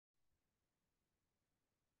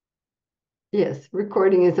Yes,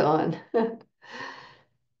 recording is on.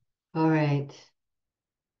 All right.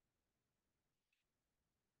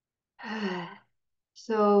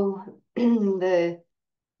 So the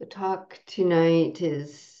talk tonight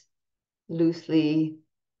is loosely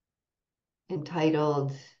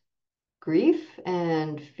entitled Grief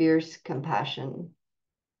and Fierce Compassion.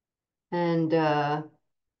 And I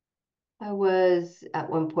was at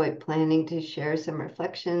one point planning to share some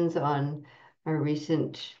reflections on our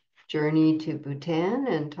recent journey to Bhutan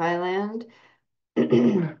and Thailand.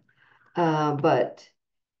 But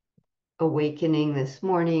awakening this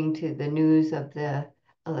morning to the news of the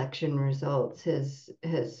election results has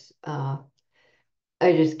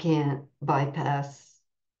I just can't bypass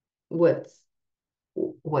what's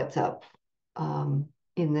what's up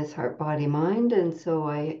in this heart body mind, and so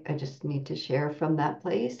I just need to share from that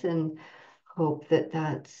place and hope that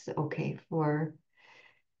that's okay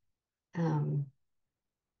um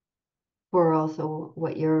for also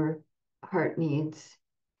what your heart needs.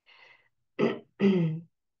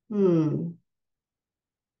 Hmm.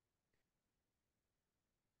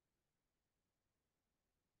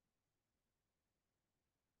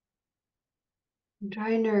 I'm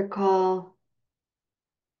trying to recall.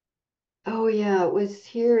 Oh yeah, it was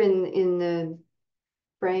here in the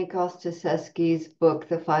Frank Ostaseski's book,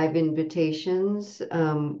 The Five Invitations,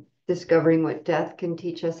 Discovering What Death Can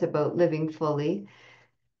Teach Us About Living Fully,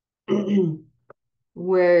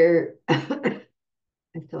 where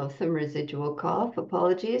I still have some residual cough,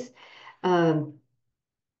 apologies. Um,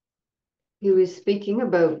 he was speaking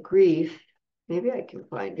about grief. Maybe I can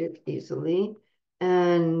find it easily.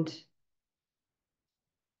 And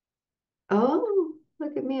oh,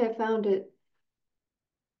 look at me, I found it.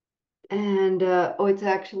 And oh, it's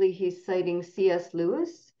actually, he's citing C.S.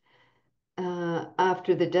 Lewis.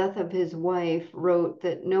 After the death of his wife, wrote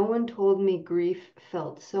that no one told me grief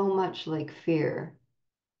felt so much like fear.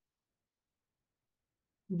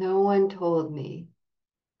 No one told me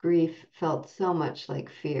grief felt so much like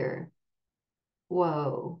fear.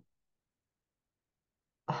 Whoa.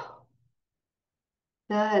 Oh,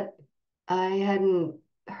 that I hadn't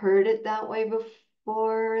heard it that way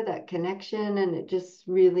before, that connection, and it just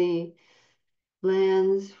really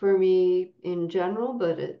lands for me in general,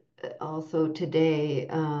 but it also today,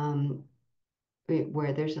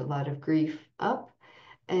 where there's a lot of grief up.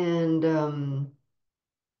 And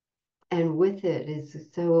and with it is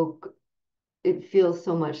so it feels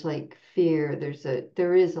so much like fear.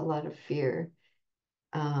 There is a lot of fear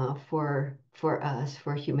for us,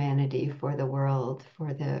 for humanity, for the world,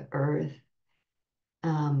 for the earth.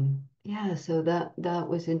 Yeah, so that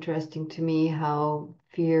was interesting to me how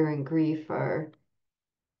fear and grief are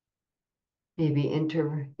maybe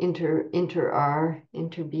interbeing.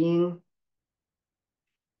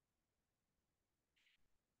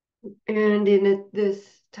 And in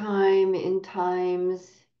this time, in times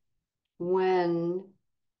when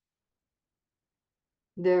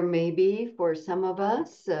there may be, for some of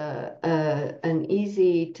us, an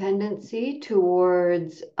easy tendency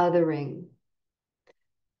towards othering,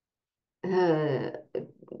 uh,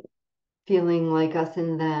 feeling like us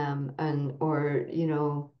and them, and or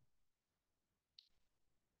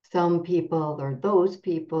some people or those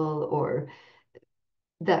people, or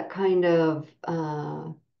that kind of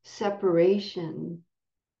separation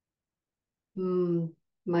mm,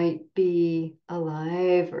 might be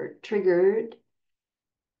alive or triggered,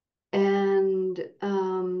 and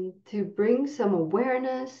to bring some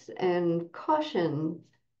awareness and caution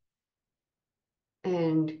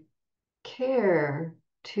and care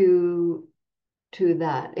to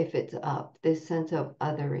that if it's up, this sense of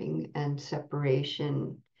othering and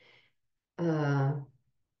separation. uh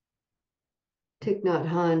Thich Nhat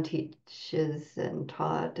Hanh teaches and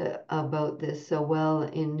taught about this so well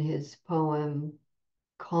in his poem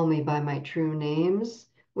Call Me by My True Names,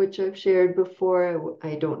 which I've shared before.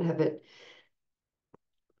 I don't have it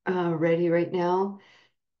ready right now,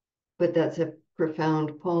 but that's a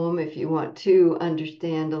profound poem if you want to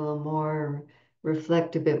understand a little more,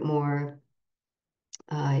 reflect a bit more.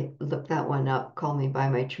 I looked that one up, Call Me by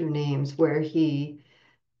My True Names, where he,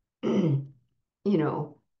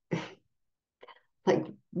 know, like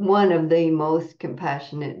one of the most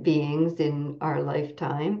compassionate beings in our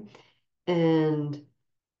lifetime, and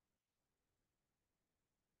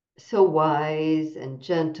so wise and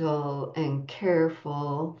gentle and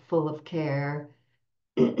careful, full of care.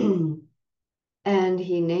 And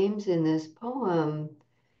he names in this poem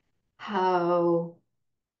how,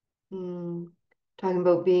 mm, talking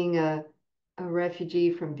about being a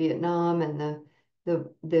refugee from Vietnam and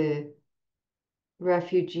the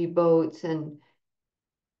refugee boats and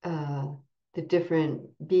the different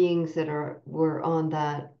beings that were on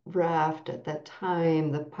that raft at that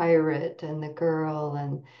time, the pirate and the girl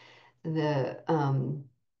and the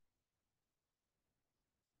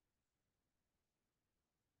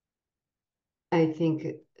I think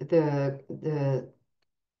the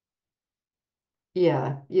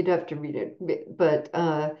yeah, you'd have to read it, but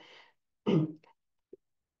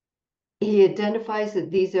he identifies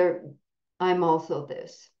that I'm also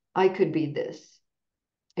this. I could be this.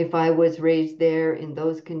 If I was raised there in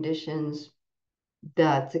those conditions,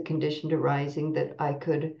 that's a conditioned arising that I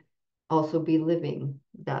could also be living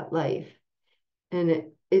that life. And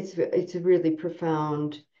it's a really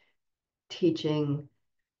profound teaching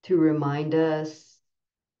to remind us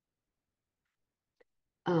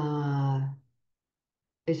uh,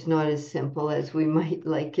 it's not as simple as we might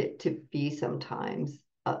like it to be sometimes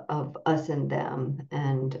of us and them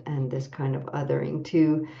and this kind of othering,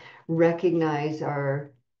 to recognize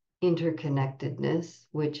our interconnectedness,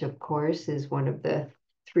 which of course is one of the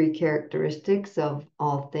three characteristics of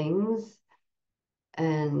all things,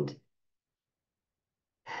 and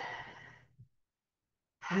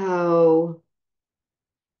how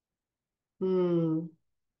hmm,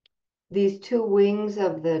 these two wings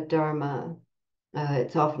of the Dharma,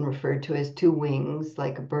 it's often referred to as two wings,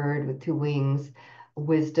 like a bird with two wings,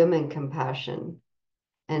 wisdom and compassion,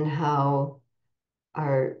 and how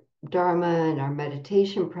our Dharma and our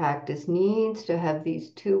meditation practice needs to have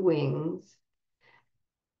these two wings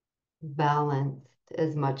balanced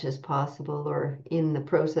as much as possible, or in the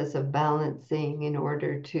process of balancing, in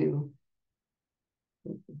order to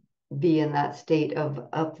be in that state of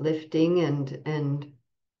uplifting and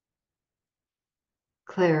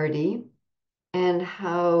clarity, and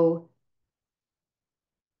how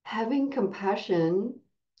having compassion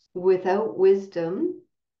without wisdom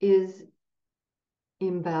is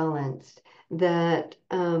imbalanced. That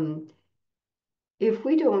if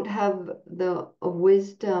we don't have the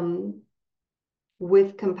wisdom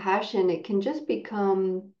with compassion, it can just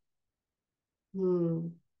become, hmm,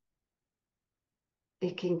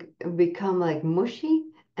 it can become like mushy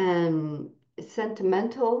and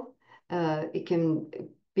sentimental. It can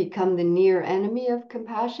become the near enemy of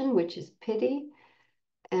compassion, which is pity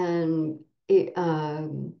and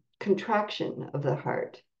contraction of the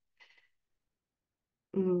heart.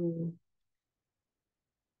 Mm.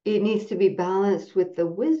 It needs to be balanced with the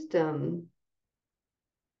wisdom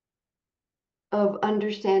of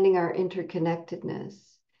understanding our interconnectedness,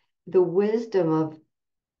 the wisdom of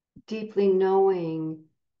deeply knowing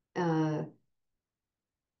uh,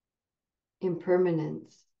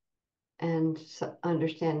 impermanence and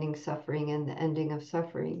understanding suffering and the ending of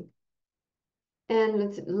suffering. And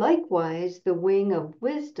it's likewise, the wing of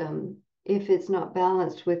wisdom, if it's not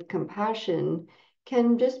balanced with compassion,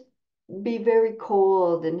 can just be very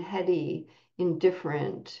cold and heady,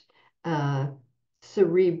 indifferent, uh,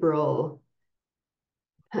 cerebral,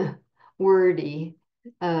 wordy,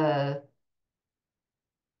 uh,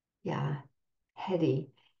 yeah, heady,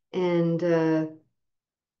 and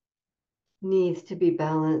needs to be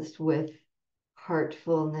balanced with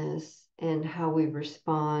heartfulness and how we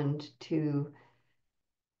respond to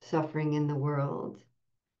suffering in the world.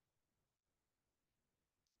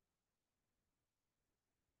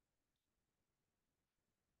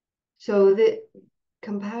 So the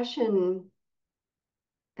compassion,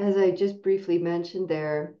 as I just briefly mentioned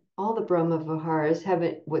there, all the Brahma Viharas have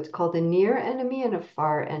what's called a near enemy and a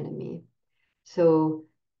far enemy. So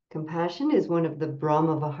compassion is one of the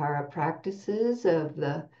Brahma Vihara practices of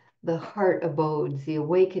the heart abodes, the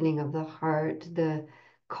awakening of the heart, the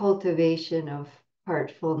cultivation of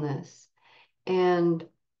heartfulness. And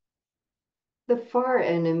the far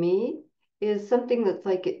enemy is something that's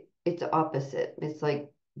like it's opposite. It's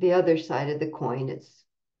like the other side of the coin. It's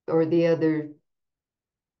or the other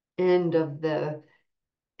end of the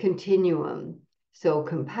continuum. So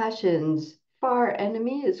compassion's far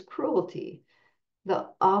enemy is cruelty. The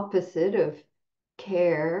opposite of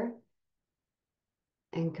care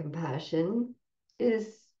and compassion is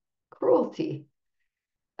cruelty.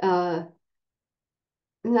 Uh,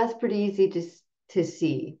 and that's pretty easy to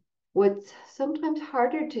see. What's sometimes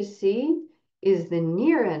harder to see is the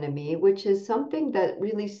near enemy, which is something that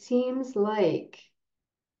really seems like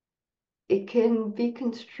it can be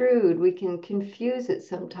construed, we can confuse it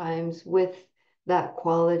sometimes with that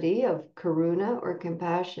quality of karuna or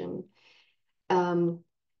compassion. Um,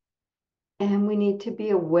 and we need to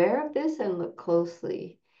be aware of this and look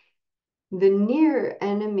closely. The near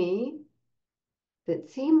enemy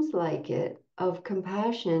that seems like it of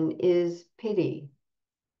compassion is pity.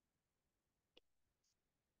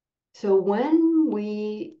 So when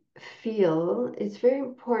we it's very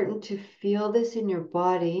important to feel this in your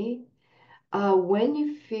body. When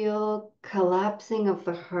you feel collapsing of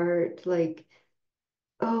the heart, like,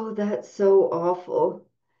 oh, that's so awful.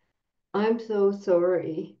 I'm so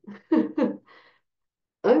sorry.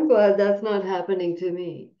 I'm glad that's not happening to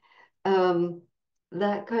me. Um,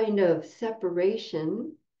 that kind of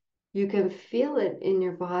separation, you can feel it in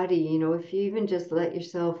your body, if you even just let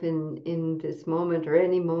yourself in this moment or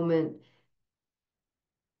any moment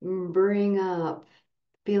bring up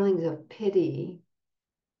feelings of pity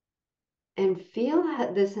and feel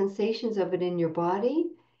the sensations of it in your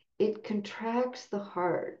body. It contracts the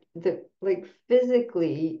heart. Like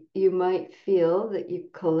physically, you might feel that you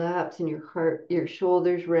collapse and your heart, your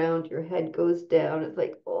shoulders round, your head goes down. It's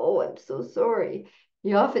like, oh, I'm so sorry.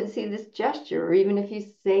 You often see this gesture, or even if you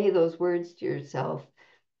say those words to yourself,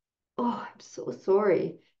 oh, I'm so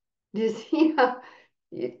sorry. Do you see how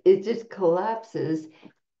it just collapses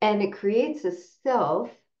and it creates a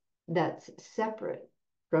self that's separate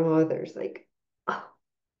from others? Like, oh,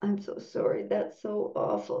 I'm so sorry. That's so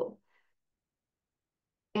awful.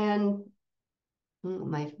 And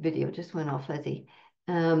my video just went all fuzzy.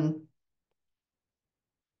 Um,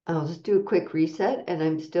 I'll just do a quick reset and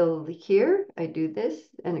I'm still here. I do this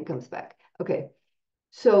and it comes back. Okay.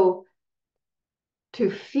 So to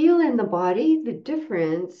feel in the body the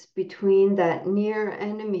difference between that near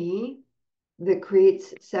enemy that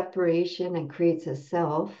creates separation and creates a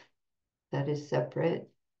self that is separate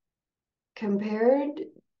compared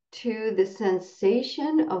to the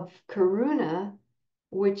sensation of karuna,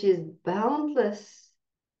 which is boundless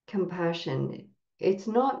compassion. It's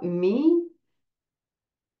not me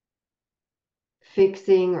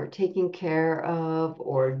fixing or taking care of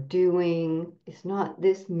or doing. It's not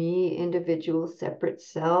this me, individual, separate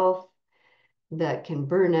self that can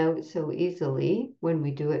burn out so easily when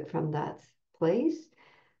we do it from that place,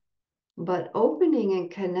 but opening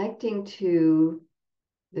and connecting to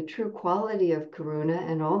the true quality of Karuna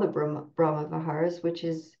and all the Brahma Viharas, which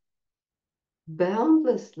is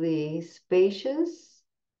boundlessly spacious,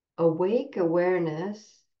 awake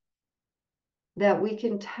awareness that we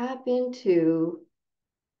can tap into,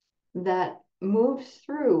 that moves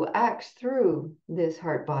through, acts through this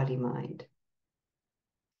heart, body, mind,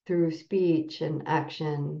 through speech and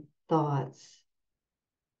action, thoughts.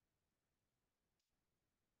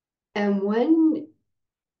 And when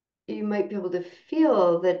you might be able to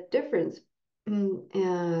feel the difference,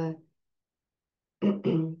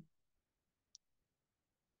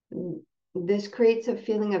 this creates a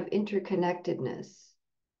feeling of interconnectedness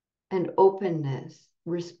and openness,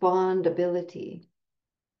 respondability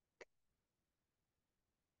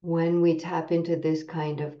when we tap into this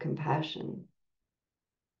kind of compassion.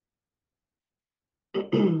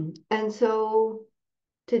 And so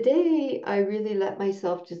today I really let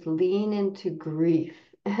myself just lean into grief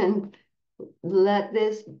and let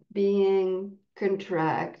this being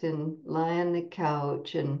contract and lie on the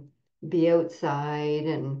couch and be outside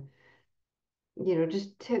and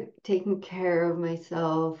just taking care of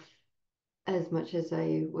myself as much as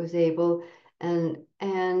I was able,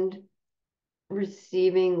 and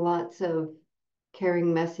receiving lots of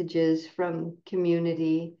caring messages from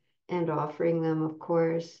community and offering them, of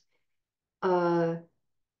course. Uh,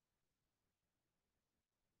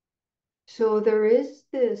 so there is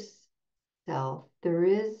this self, there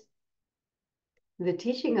is the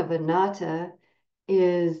teaching of anatta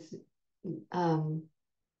is um,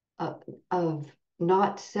 uh, of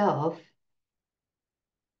not self,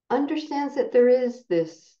 understands that there is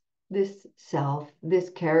this self, this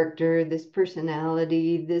character, this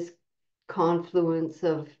personality, this confluence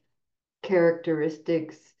of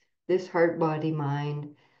characteristics, this heart, body,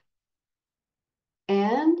 mind,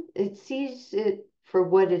 and it sees it for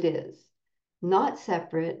what it is, not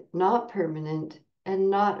separate, not permanent, and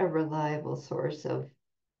not a reliable source of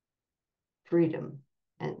freedom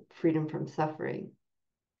and freedom from suffering.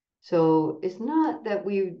 So it's not that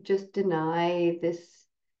we just deny this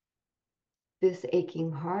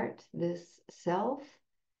aching heart, this self.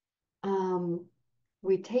 Um,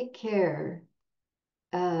 we take care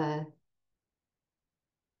uh,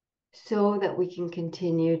 so that we can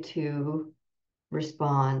continue to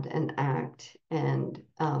respond and act and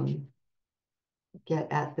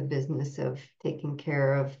get at the business of taking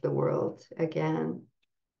care of the world again.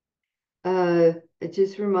 It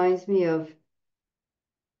just reminds me of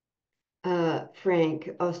Frank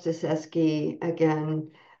Ostaseski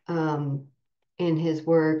again, in his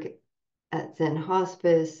work at Zen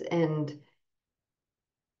Hospice and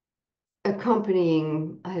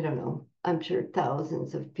accompanying, I don't know, I'm sure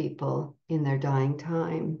thousands of people in their dying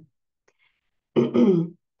time.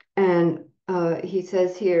 And He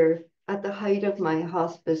says here, at the height of my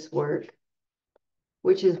hospice work,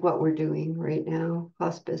 which is what we're doing right now,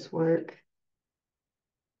 hospice work.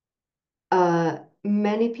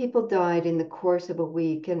 Many people died in the course of a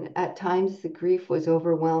week, and at times the grief was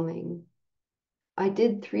overwhelming. I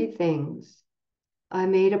did three things. I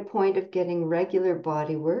made a point of getting regular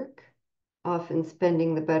body work, often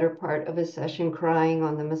spending the better part of a session crying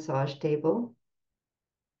on the massage table.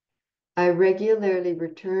 I regularly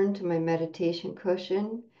returned to my meditation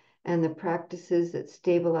cushion and the practices that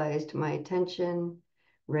stabilized my attention,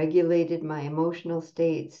 regulated my emotional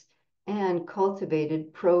states, and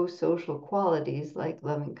cultivated pro-social qualities like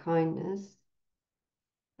loving kindness.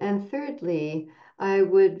 And thirdly, I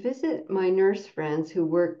would visit my nurse friends who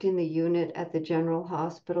worked in the unit at the General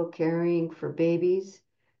Hospital caring for babies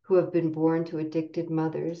who have been born to addicted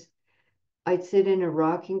mothers. I'd sit in a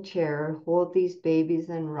rocking chair, hold these babies,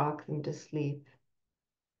 and rock them to sleep.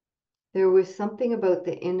 There was something about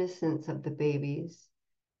the innocence of the babies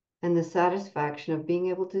and the satisfaction of being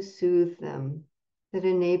able to soothe them that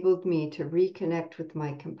enabled me to reconnect with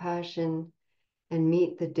my compassion and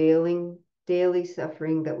meet the daily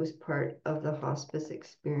suffering that was part of the hospice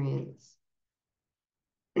experience.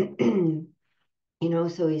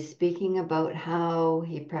 So he's speaking about how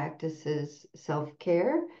he practices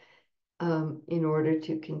self-care in order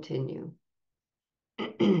to continue.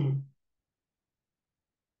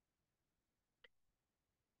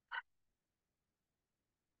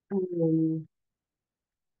 Um,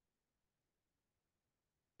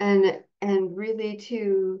 and really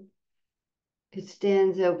too, it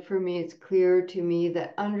stands out for me, it's clear to me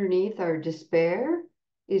that underneath our despair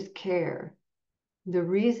is care. The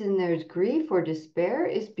reason there's grief or despair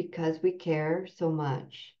is because we care so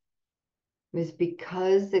much. It's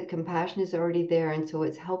because the compassion is already there. And so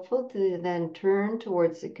it's helpful to then turn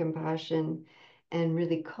towards the compassion and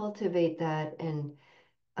really cultivate that and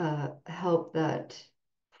help that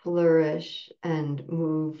flourish and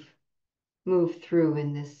move through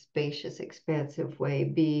in this spacious, expansive way,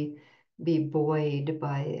 be buoyed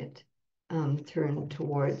by it, turn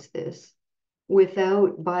towards this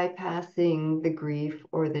without bypassing the grief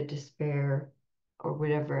or the despair or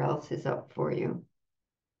whatever else is up for you.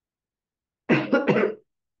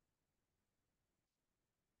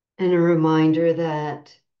 And a reminder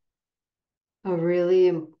that a really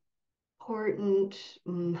important,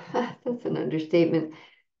 that's an understatement,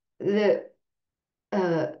 the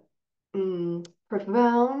uh,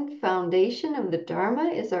 profound foundation of the Dharma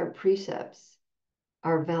is our precepts,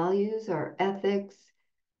 our values, our ethics,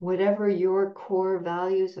 whatever your core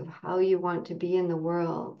values of how you want to be in the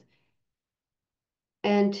world.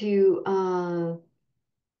 And to,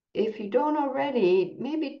 if you don't already,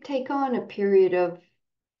 maybe take on a period of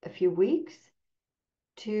a few weeks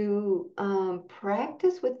to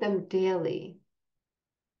practice with them daily.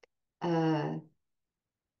 Uh,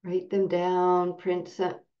 Write them down, print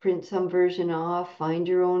some version off, find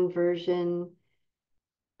your own version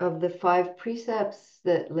of the 5 precepts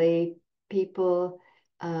that lay people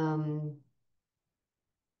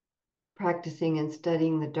practicing and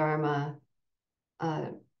studying the Dharma uh,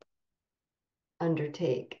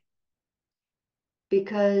 undertake.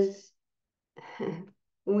 Because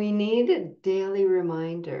we need a daily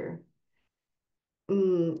reminder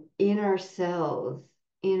in ourselves,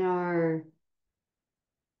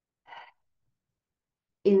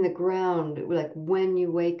 in the ground, like when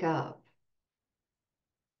you wake up.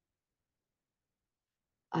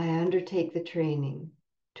 I undertake the training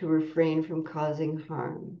to refrain from causing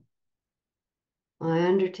harm. I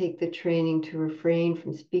undertake the training to refrain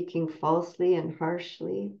from speaking falsely and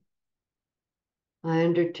harshly. I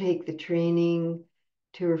undertake the training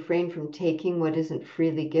to refrain from taking what isn't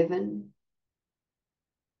freely given.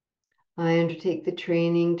 I undertake the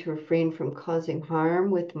training to refrain from causing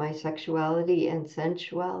harm with my sexuality and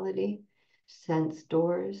sensuality, sense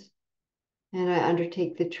doors. And I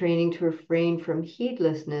undertake the training to refrain from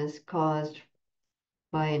heedlessness caused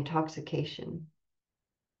by intoxication.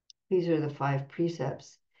 These are the 5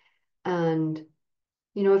 precepts. And,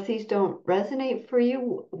 if these don't resonate for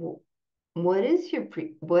you, what is your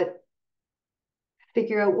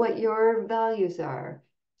figure out what your values are,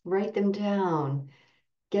 write them down,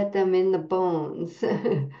 get them in the bones,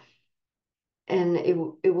 and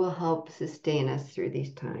it will help sustain us through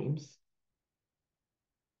these times.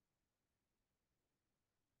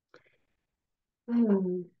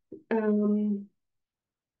 Um, um,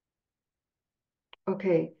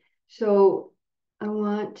 okay, so I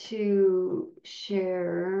want to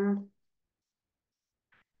share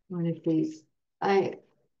one of these.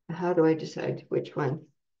 How do I decide which one?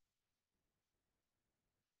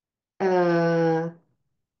 Uh,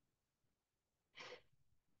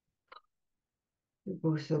 They're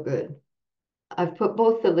both so good. I've put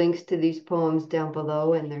both the links to these poems down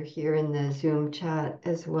below, and they're here in the Zoom chat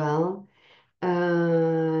as well.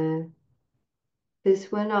 This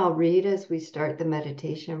one I'll read as we start the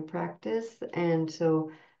meditation practice. And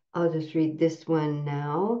so I'll just read this one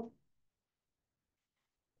now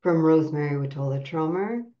from Rosemerry Wahtola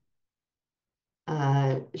Trommer.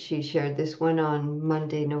 She shared this one on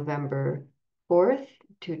Monday, November 4th,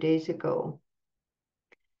 2 days ago.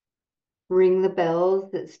 Ring the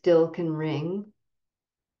bells that still can ring.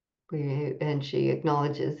 And she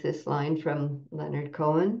acknowledges this line from Leonard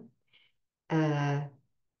Cohen.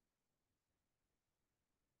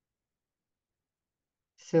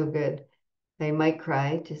 So good. I might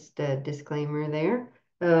cry, just a disclaimer there.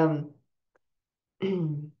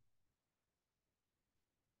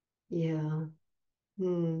 Yeah.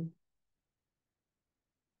 Hmm.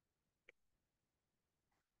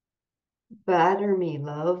 Batter me,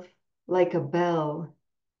 love, like a bell,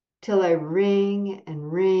 till I ring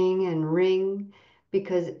and ring and ring,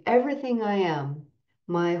 because everything I am,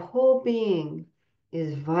 my whole being,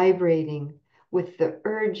 is vibrating with the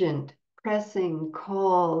urgent, pressing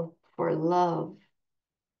call for love.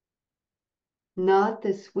 Not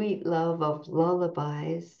the sweet love of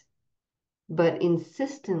lullabies, but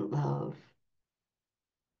insistent love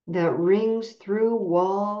that rings through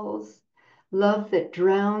walls, love that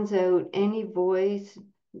drowns out any voice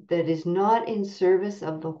that is not in service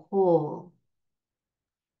of the whole.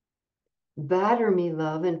 Batter me,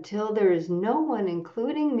 love, until there is no one,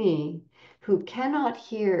 including me, who cannot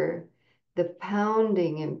hear the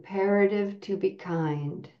pounding imperative to be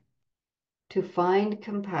kind, to find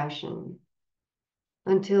compassion,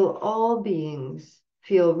 until all beings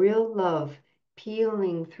feel real love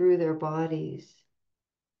peeling through their bodies.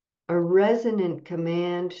 A resonant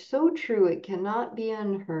command so true it cannot be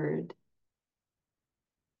unheard.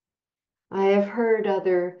 I have heard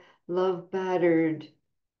other love-battered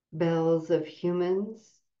bells of humans,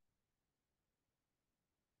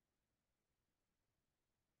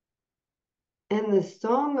 and the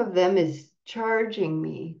song of them is charging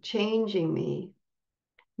me, changing me,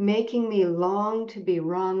 making me long to be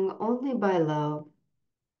rung only by love.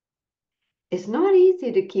 It's not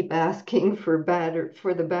easy to keep asking for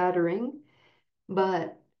the battering,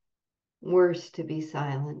 but worse to be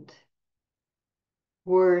silent,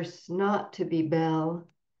 worse not to be bell,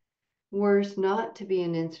 worse not to be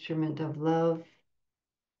an instrument of love.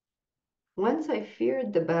 Once I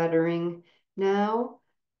feared the battering, now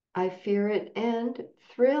I fear it and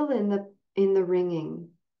thrill in the ringing.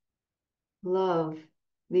 Love,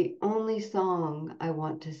 the only song I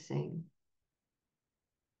want to sing.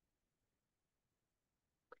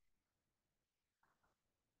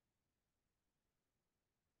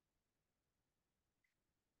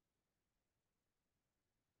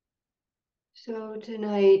 So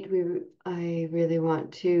tonight I really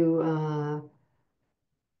want to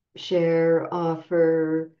share,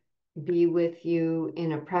 offer, be with you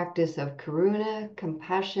in a practice of karuna,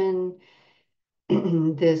 compassion,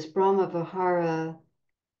 this Brahma Vihara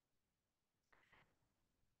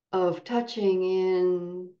of touching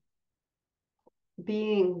in,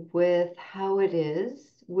 being with how it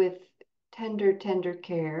is, with tender, tender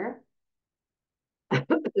care,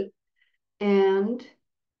 and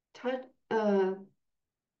touch,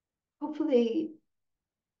 hopefully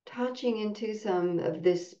touching into some of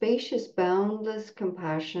this spacious, boundless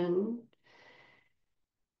compassion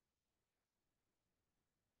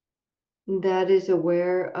that is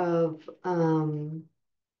aware of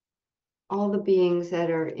all the beings that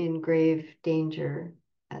are in grave danger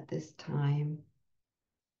at this time.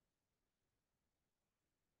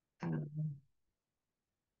 Um,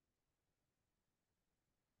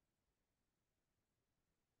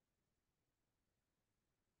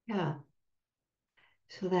 yeah,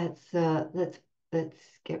 so let's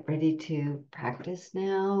get ready to practice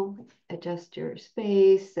now. Adjust your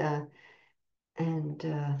space and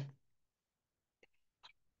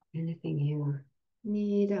anything you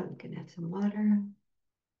need. I'm gonna have some water.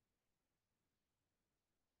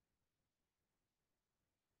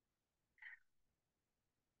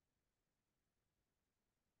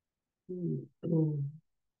 Mm, mm.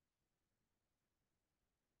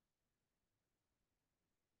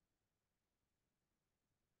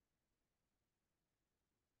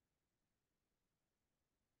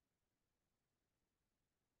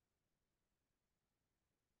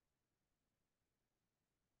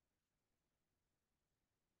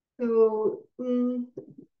 So,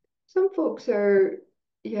 some folks are,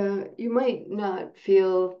 yeah, you might not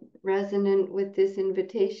feel resonant with this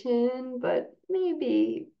invitation, but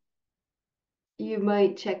maybe you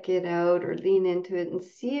might check it out or lean into it and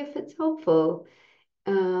see if it's helpful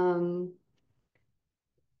um,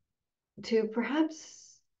 to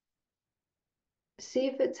perhaps see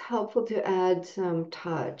if it's helpful to add some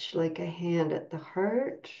touch, like a hand at the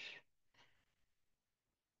heart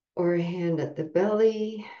or a hand at the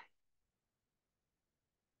belly.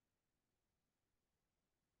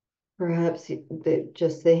 Perhaps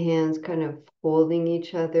just the hands kind of holding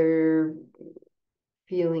each other,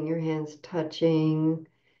 feeling your hands touching,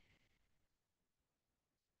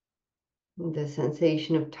 the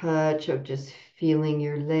sensation of touch, of just feeling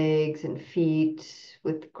your legs and feet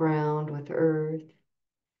with ground, with earth.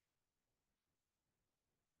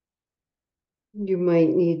 You might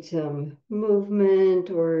need some movement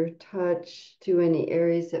or touch to any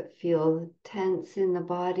areas that feel tense in the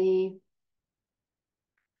body.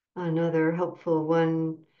 Another helpful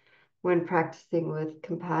one when practicing with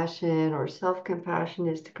compassion or self-compassion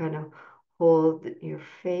is to kind of hold your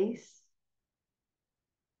face.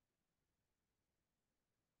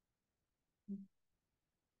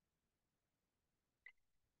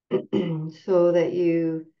 So that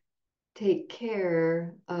you take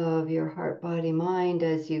care of your heart, body, mind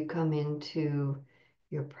as you come into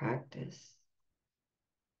your practice.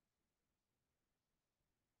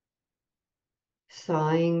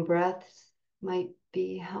 Sighing breaths might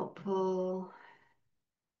be helpful.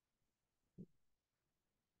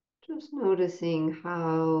 Just noticing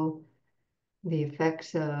how the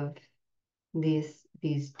effects of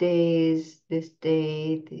these days, this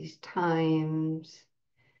day, these times,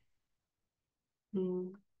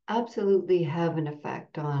 absolutely have an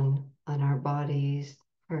effect on our bodies,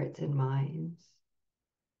 hearts, and minds.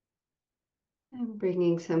 And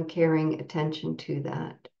bringing some caring attention to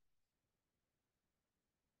that.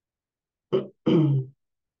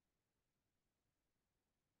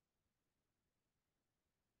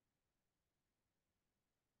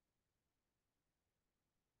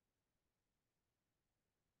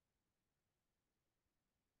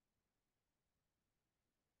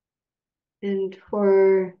 And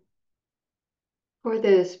for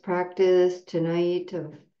this practice tonight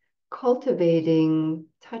of cultivating,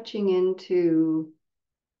 touching into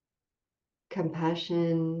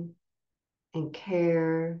compassion and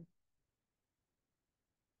care,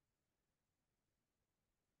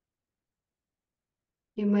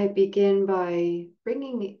 you might begin by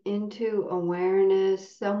bringing into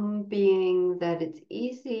awareness some being that it's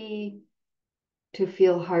easy to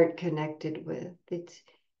feel heart connected with.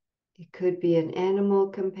 It could be an animal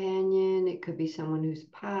companion, it could be someone who's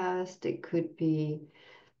passed, it could be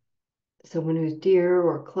someone who's dear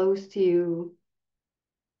or close to you,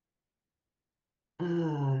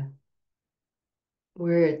 uh,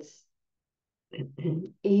 where it's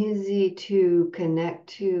easy to connect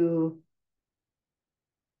to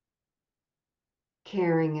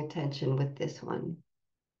caring attention with this one.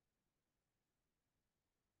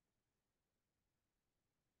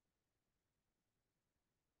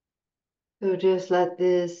 So just let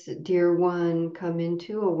this dear one come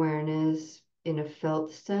into awareness in a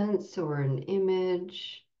felt sense or an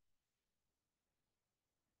image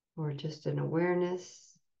or just an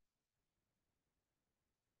awareness.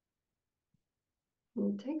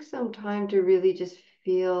 And take some time to really just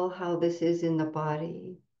feel how this is in the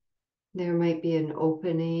body. There might be an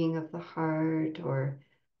opening of the heart or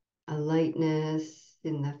a lightness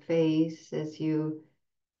in the face as you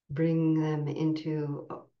bring them into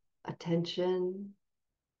attention.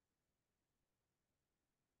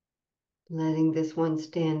 Letting this one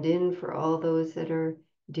stand in for all those that are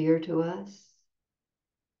dear to us.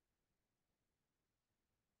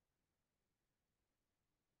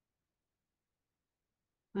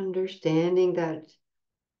 Understanding that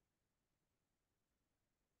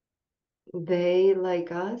they,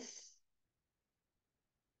 like us,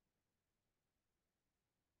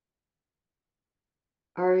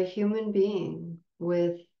 are a human being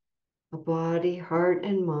with a body, heart,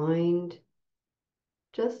 and mind,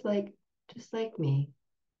 just like me.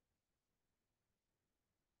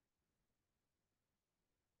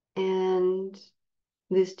 And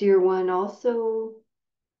this dear one also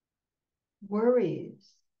worries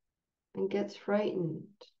and gets frightened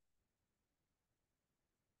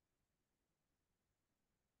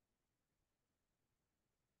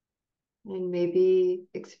and maybe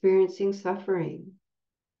experiencing suffering,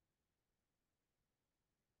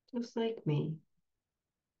 just like me.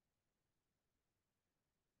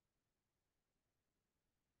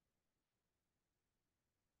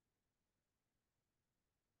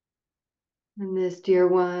 And this dear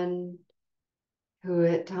one, who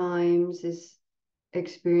at times is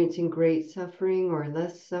experiencing great suffering or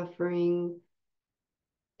less suffering,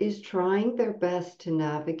 is trying their best to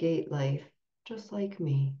navigate life just like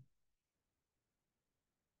me.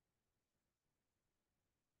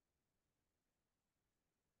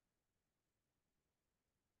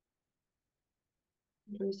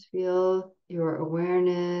 Just feel your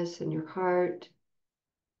awareness and your heart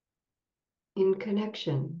in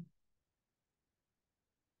connection.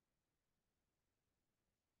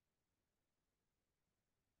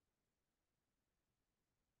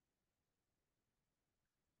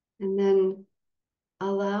 And then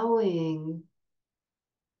allowing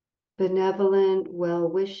benevolent well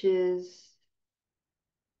wishes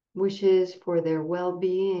for their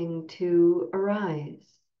well-being to arise.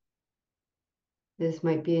 This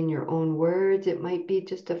might be in your own words, it might be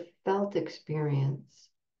just a felt experience.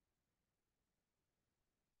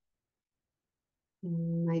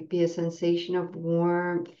 Might be a sensation of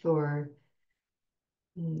warmth or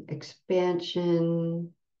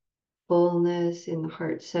expansion, fullness in the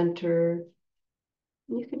heart center.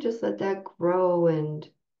 You can just let that grow and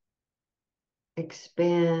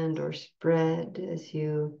expand or spread as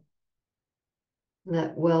you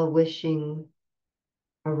let well-wishing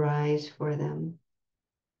arise for them.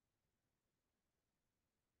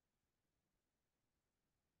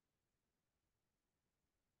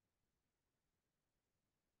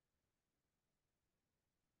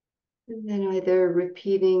 And then either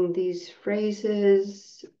repeating these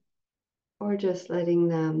phrases or just letting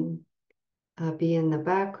them be in the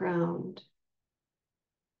background.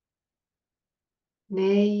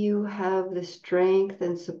 May you have the strength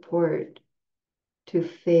and support to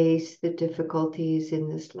face the difficulties in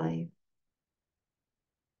this life.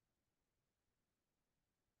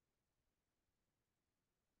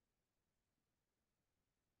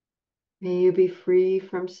 May you be free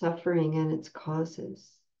from suffering and its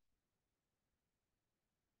causes.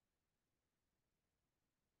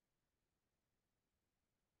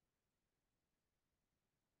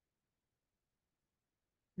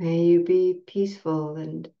 May you be peaceful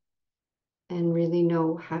and really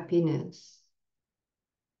know happiness.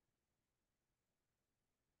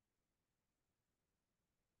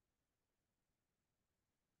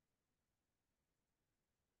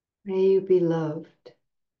 May you be loved.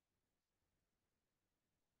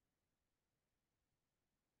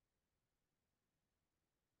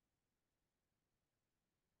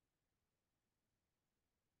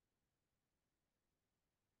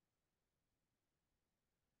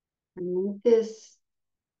 And let this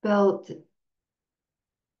felt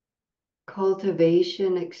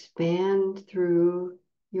cultivation expand through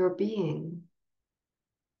your being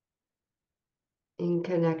in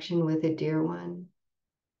connection with a dear one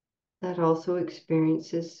that also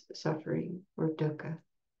experiences suffering or dukkha.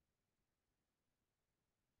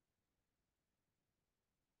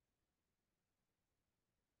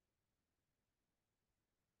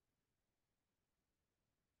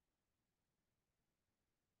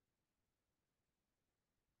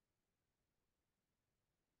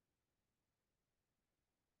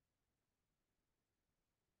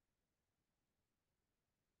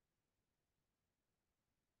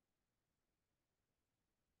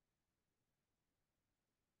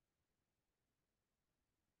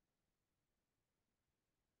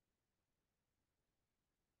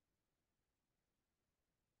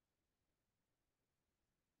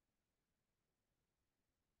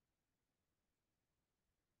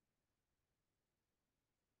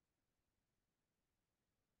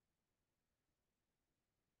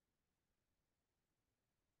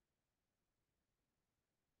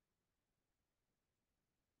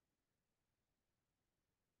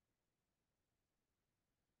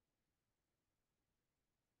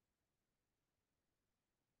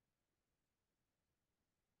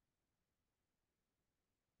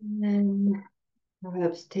 And then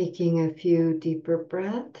perhaps taking a few deeper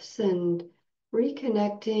breaths and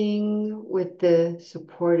reconnecting with the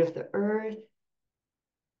support of the earth,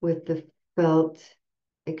 with the felt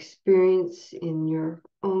experience in your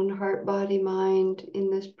own heart, body, mind in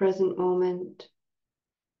this present moment.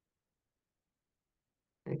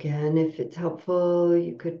 Again, if it's helpful,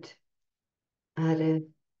 you could add a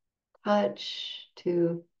touch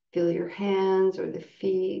to feel your hands or the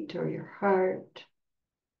feet or your heart.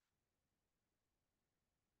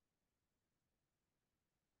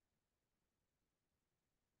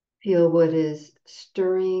 Feel what is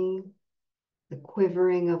stirring, the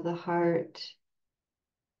quivering of the heart,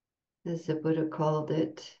 as the Buddha called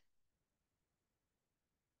it.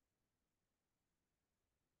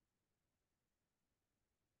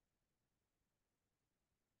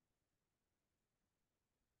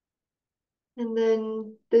 And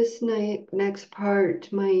then this next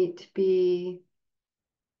part might be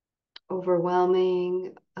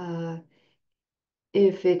overwhelming.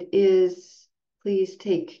 If it is, please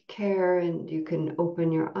take care and you can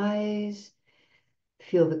open your eyes,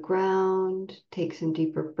 feel the ground, take some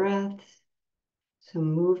deeper breaths, some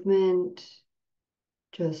movement.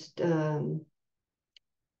 just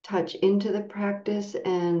touch into the practice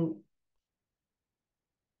and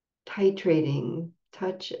titrating,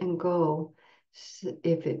 touch and go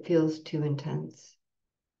if it feels too intense.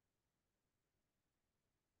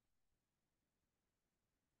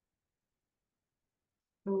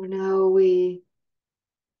 So now we,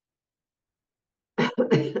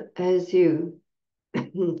 as you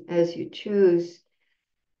as you choose,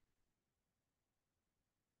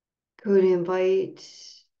 could invite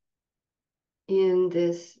in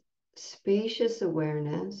this spacious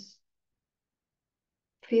awareness.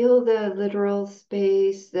 Feel the literal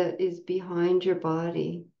space that is behind your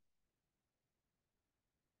body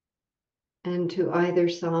and to either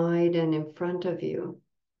side and in front of you,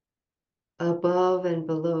 above and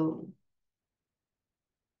below.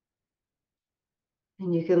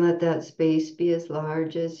 And you can let that space be as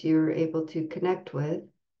large as you're able to connect with.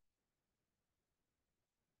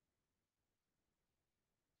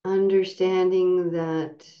 Understanding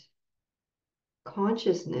that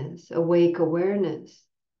consciousness, awake awareness,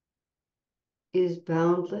 is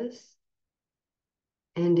boundless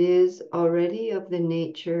and is already of the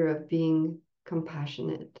nature of being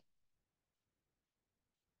compassionate.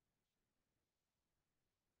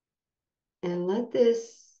 And let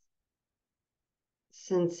this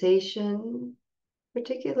sensation,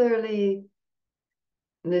 particularly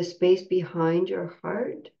the space behind your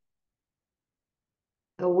heart,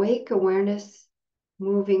 awake awareness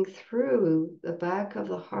moving through the back of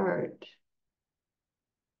the heart,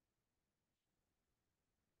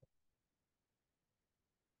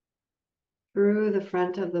 through the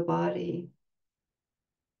front of the body,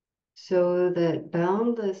 so that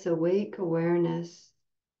boundless awake awareness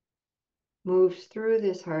moves through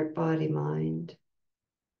this heart, body, mind,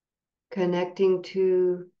 connecting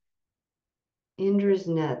to Indra's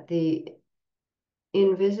net, the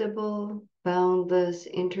invisible, boundless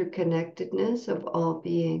interconnectedness of all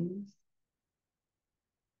beings.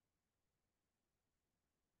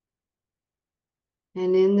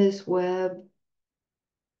 And in this web,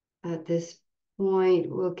 at this point,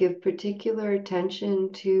 we'll give particular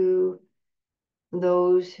attention to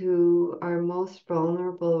those who are most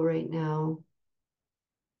vulnerable right now.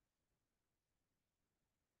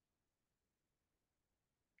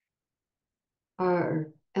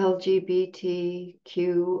 Our LGBTQIA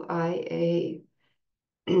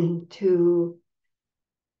to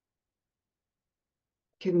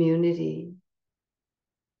community,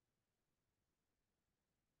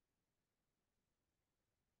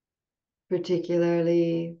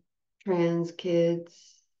 particularly trans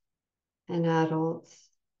kids and adults.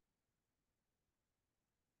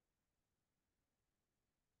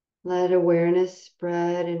 Let awareness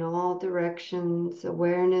spread in all directions,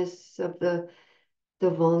 awareness of the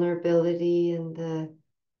vulnerability and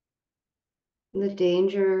the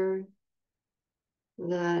danger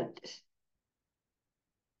that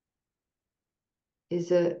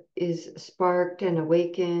is sparked and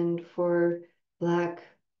awakened for Black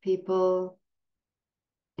people,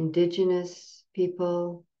 Indigenous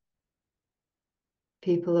people,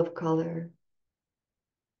 people of color.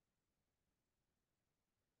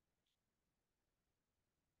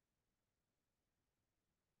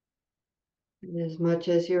 And as much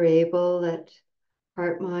as you're able, let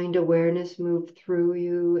heart mind awareness move through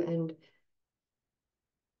you and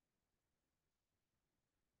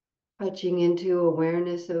touching into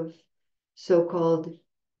awareness of so-called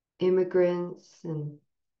immigrants and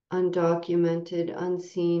undocumented,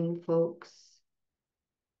 unseen folks,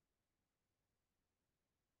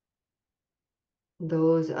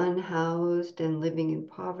 those unhoused and living in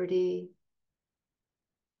poverty,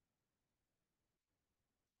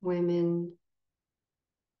 women,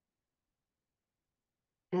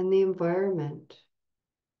 and the environment,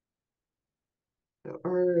 the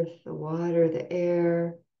earth, the water, the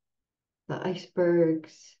air, the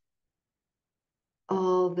icebergs,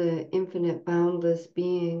 all the infinite boundless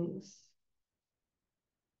beings.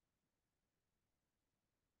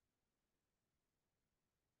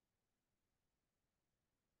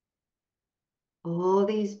 All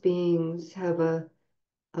these beings have a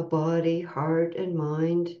body, heart, and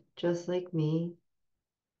mind just like me.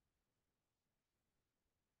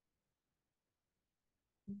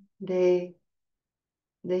 They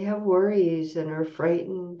they have worries and are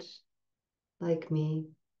frightened like me.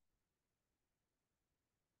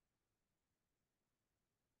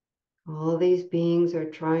 All these beings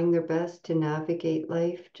are trying their best to navigate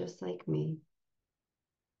life just like me.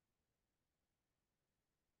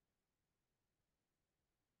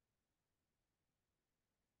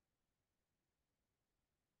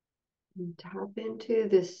 And tap into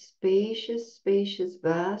this spacious, spacious,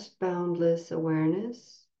 vast, boundless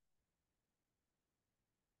awareness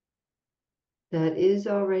that is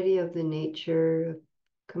already of the nature of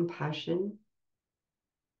compassion,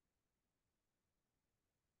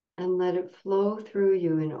 and let it flow through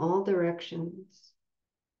you in all directions.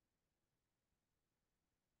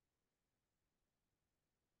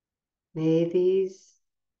 May these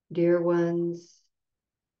dear ones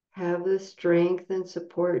have the strength and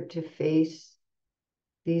support to face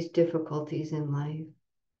these difficulties in life.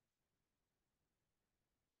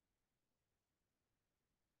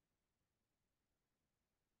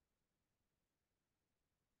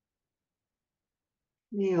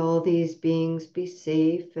 May all these beings be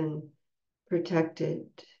safe and protected.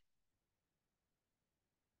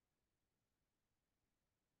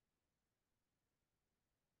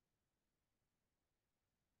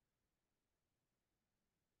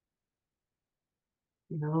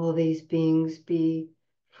 May all these beings be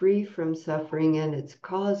free from suffering and its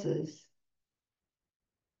causes.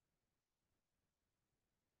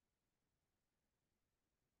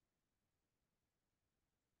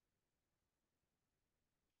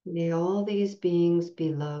 May all these beings be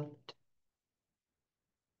loved.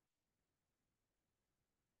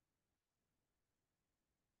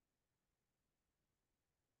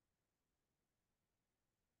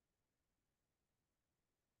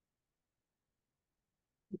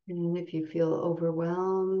 And if you feel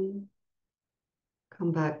overwhelmed,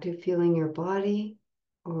 come back to feeling your body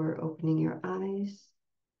or opening your eyes.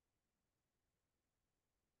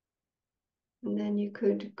 And then you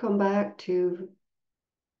could come back to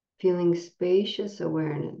feeling spacious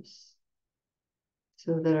awareness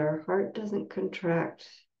so that our heart doesn't contract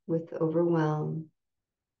with overwhelm.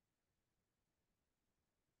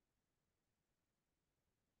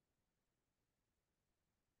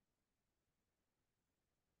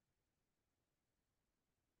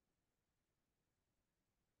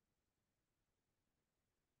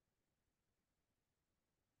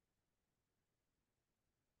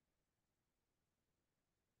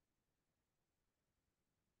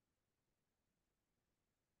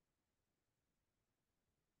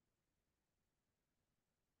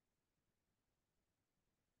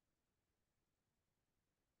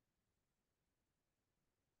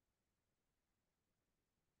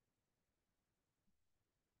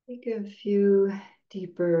 Take a few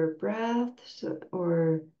deeper breaths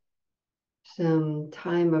or some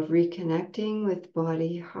time of reconnecting with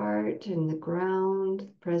body, heart, and the ground,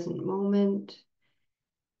 the present moment,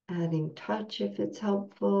 adding touch if it's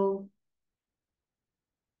helpful,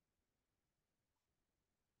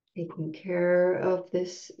 taking care of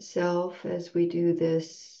this self as we do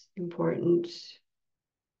this important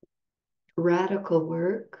radical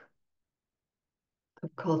work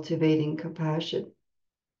of cultivating compassion.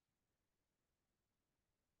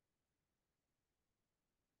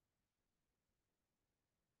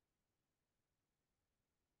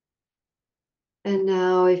 And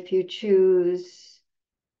now, if you choose,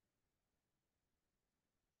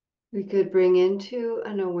 we could bring into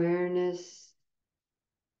an awareness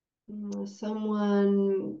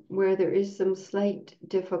someone where there is some slight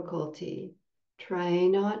difficulty. Try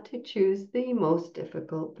not to choose the most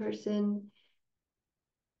difficult person.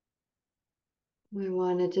 We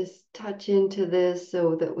want to just touch into this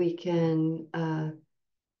so that we can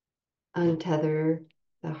untether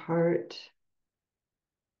the heart.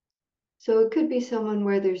 So it could be someone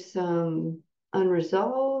where there's some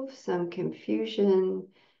unresolved, some confusion,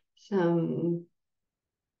 some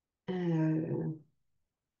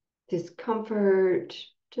discomfort,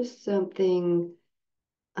 just something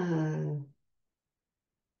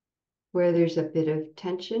where there's a bit of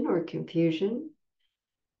tension or confusion,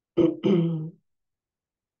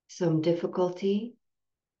 some difficulty,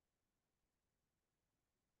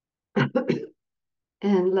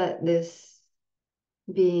 and let this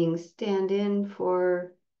being stand in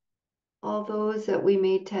for all those that we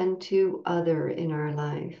may tend to other in our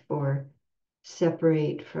life or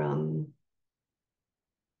separate from,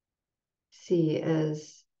 see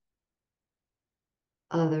as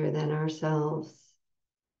other than ourselves.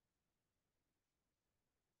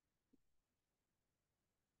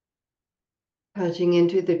 Touching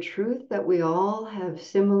into the truth that we all have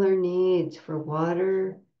similar needs for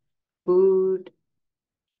water, food,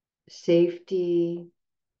 safety,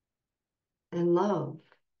 and love.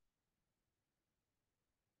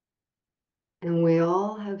 And we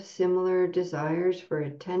all have similar desires for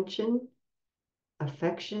attention,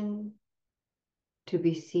 affection, to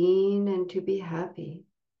be seen, and to be happy.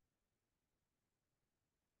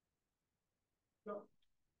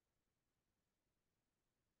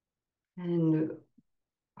 And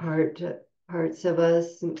part parts of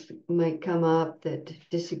us might come up that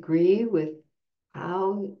disagree with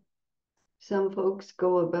how some folks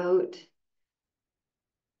go about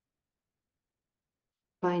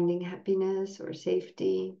finding happiness or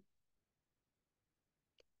safety.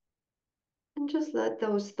 And just let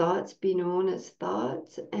those thoughts be known as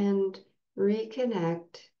thoughts and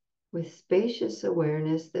reconnect with spacious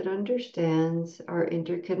awareness that understands our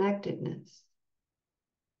interconnectedness,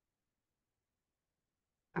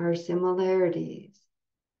 our similarities.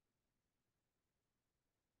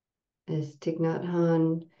 As Thich Nhat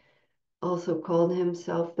Hanh also called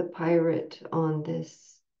himself the pirate on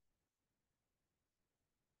this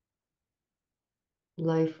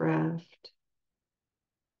life raft.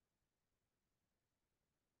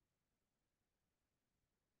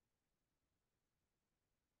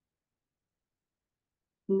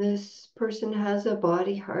 And this person has a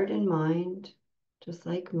body, heart, and mind, just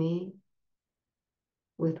like me,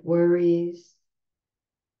 with worries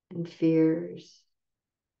and fears.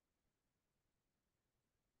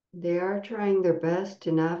 They are trying their best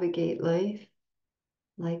to navigate life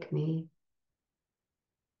like me.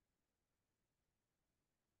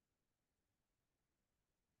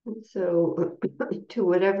 And so, to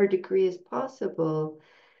whatever degree is possible,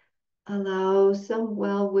 allow some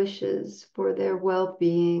well wishes for their well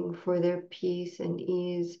being, for their peace and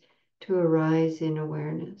ease to arise in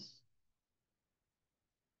awareness.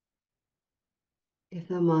 If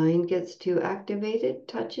the mind gets too activated,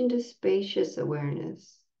 touch into spacious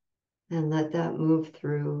awareness and let that move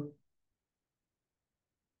through,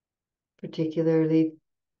 particularly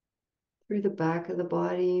through the back of the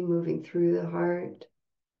body, moving through the heart.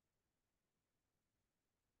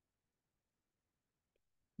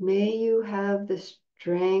 May you have the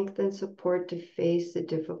strength and support to face the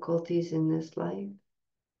difficulties in this life.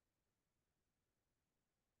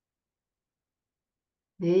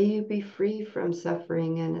 May you be free from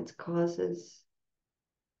suffering and its causes.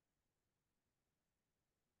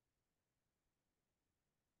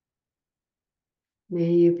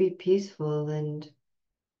 May you be peaceful and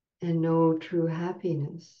know true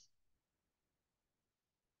happiness.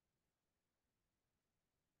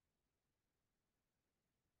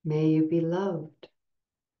 May you be loved.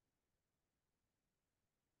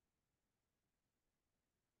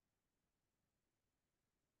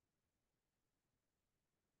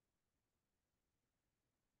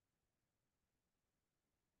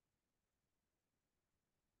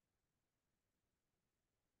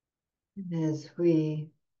 And as we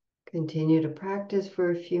continue to practice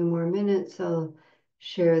for a few more minutes, I'll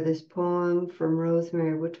share this poem from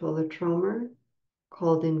Rosemerry Wahtola Trommer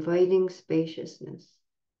called Inviting Spaciousness.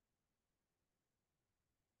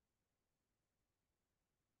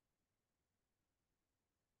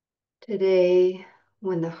 Today,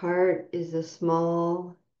 when the heart is a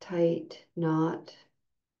small, tight knot,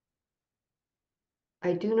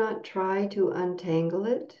 I do not try to untangle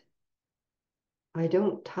it. I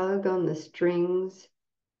don't tug on the strings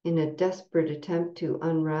in a desperate attempt to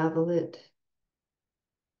unravel it.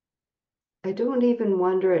 I don't even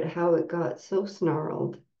wonder at how it got so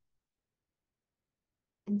snarled.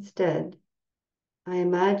 Instead, I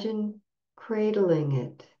imagine cradling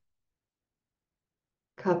it,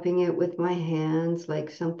 cupping it with my hands like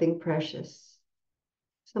something precious,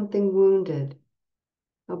 something wounded,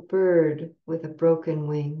 a bird with a broken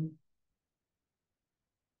wing.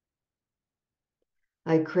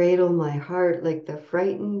 I cradle my heart like the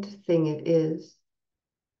frightened thing it is.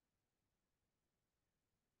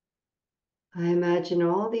 I imagine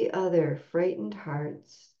all the other frightened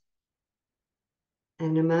hearts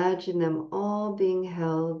and imagine them all being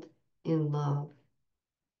held in love.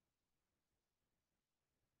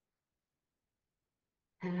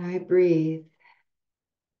 And I breathe.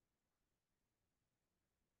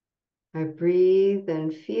 I breathe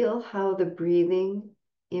and feel how the breathing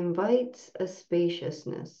invites a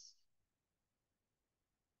spaciousness.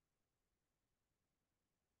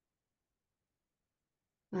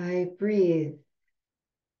 I breathe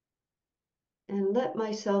and let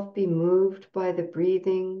myself be moved by the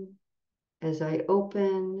breathing as I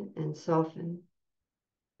open and soften,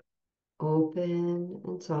 open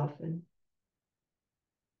and soften.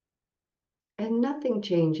 And nothing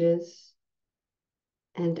changes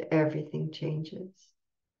and everything changes.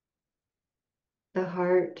 The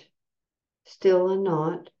heart, still a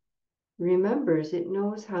knot, remembers it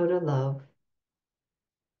knows how to love.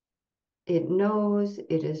 It knows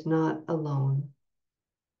it is not alone.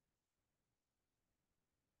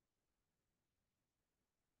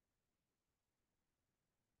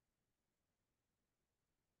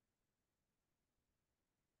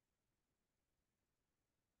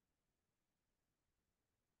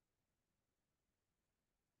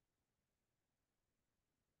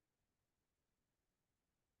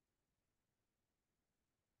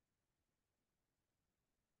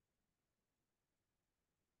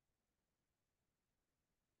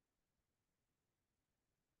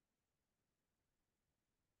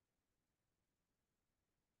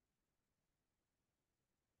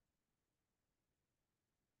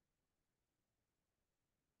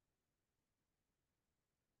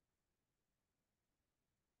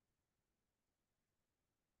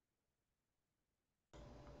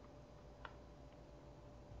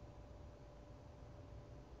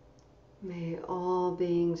 May all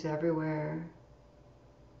beings everywhere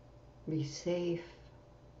be safe.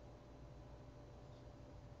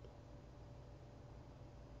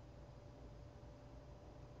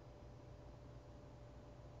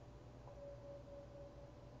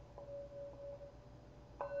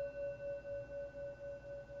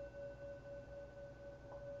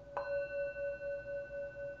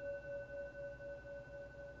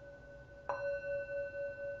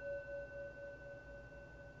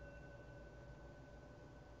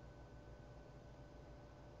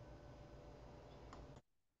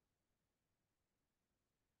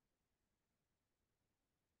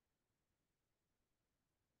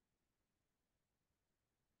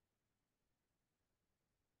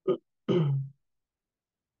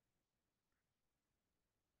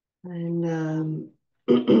 And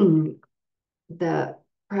the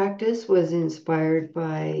practice was inspired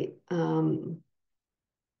by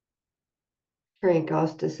Frank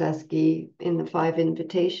Ostaseski in the Five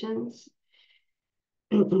Invitations.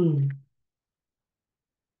 um,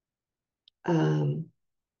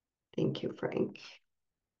 thank you, Frank.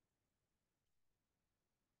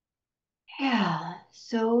 Yeah,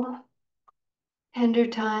 so tender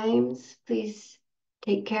times, please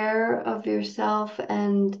take care of yourself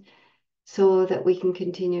and so that we can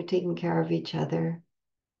continue taking care of each other.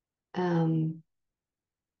 Um,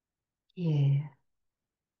 yeah.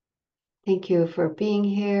 Thank you for being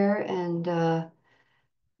here. And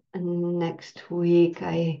next week,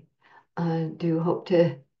 I do hope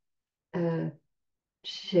to uh,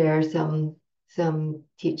 share some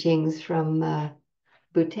teachings from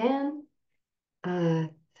Bhutan. Uh,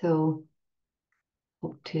 so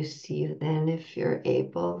hope to see you then if you're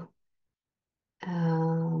able.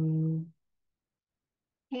 Um,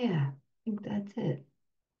 yeah, I think that's it.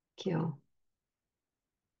 Thank you.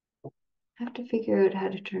 I have to figure out how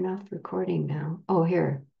to turn off recording now. Oh,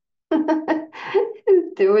 here.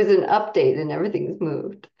 There was an update and everything's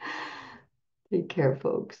moved. Take care,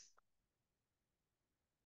 folks.